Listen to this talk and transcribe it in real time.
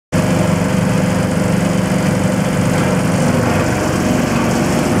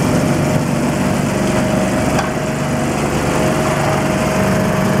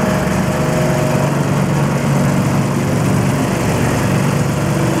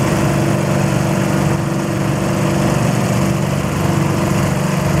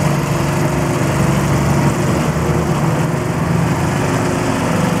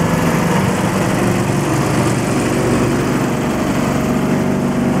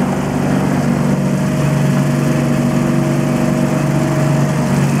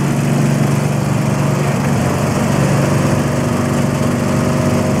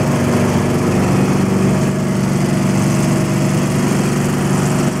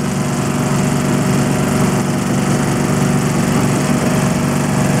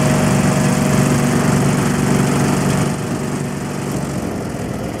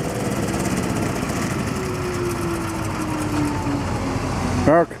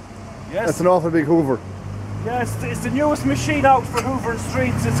Yes. That's an awful big Hoover. Yeah, it's the newest machine out for hoovering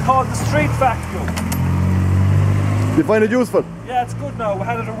streets. It's called the Street Vacuum. You find it useful? Yeah, it's good now. We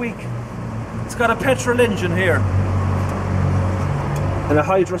had it a week. It's got a petrol engine here and a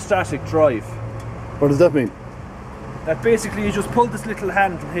hydrostatic drive. What does that mean? That basically you just pull this little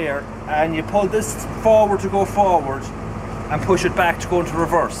handle here and you pull this forward to go forward and push it back to go into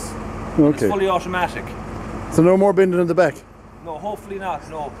reverse. Okay. It's fully automatic. So no more bending in the back? No, hopefully not,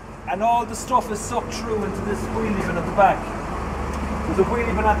 no. And all the stuff is sucked through into this wheelie bin at the back. There's a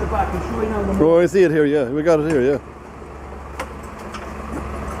wheelie bin at the back. I'll show you now in the Oh, I see it here, yeah. We got it here, yeah.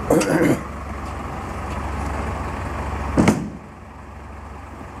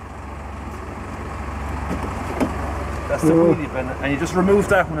 That's the wheelie bin, and you just remove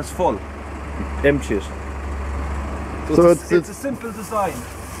that when it's full. Empty it. So it's a simple design.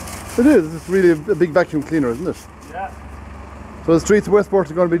 It is. It's really a big vacuum cleaner, isn't it? Yeah. So the streets of Westport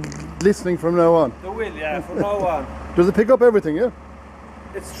are going to be glistening from now on. They will, yeah, from now on. Does it pick up everything, yeah?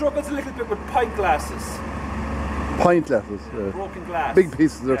 It struggles a little bit with pint glasses. Pint glasses. Yeah. Broken glass. Big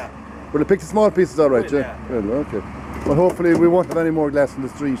pieces. Yeah. Will it pick the small pieces all right, Will, yeah? Well, okay. Well, hopefully we won't have any more glass in the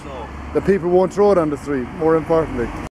street. No. The people won't throw it on the street, more importantly.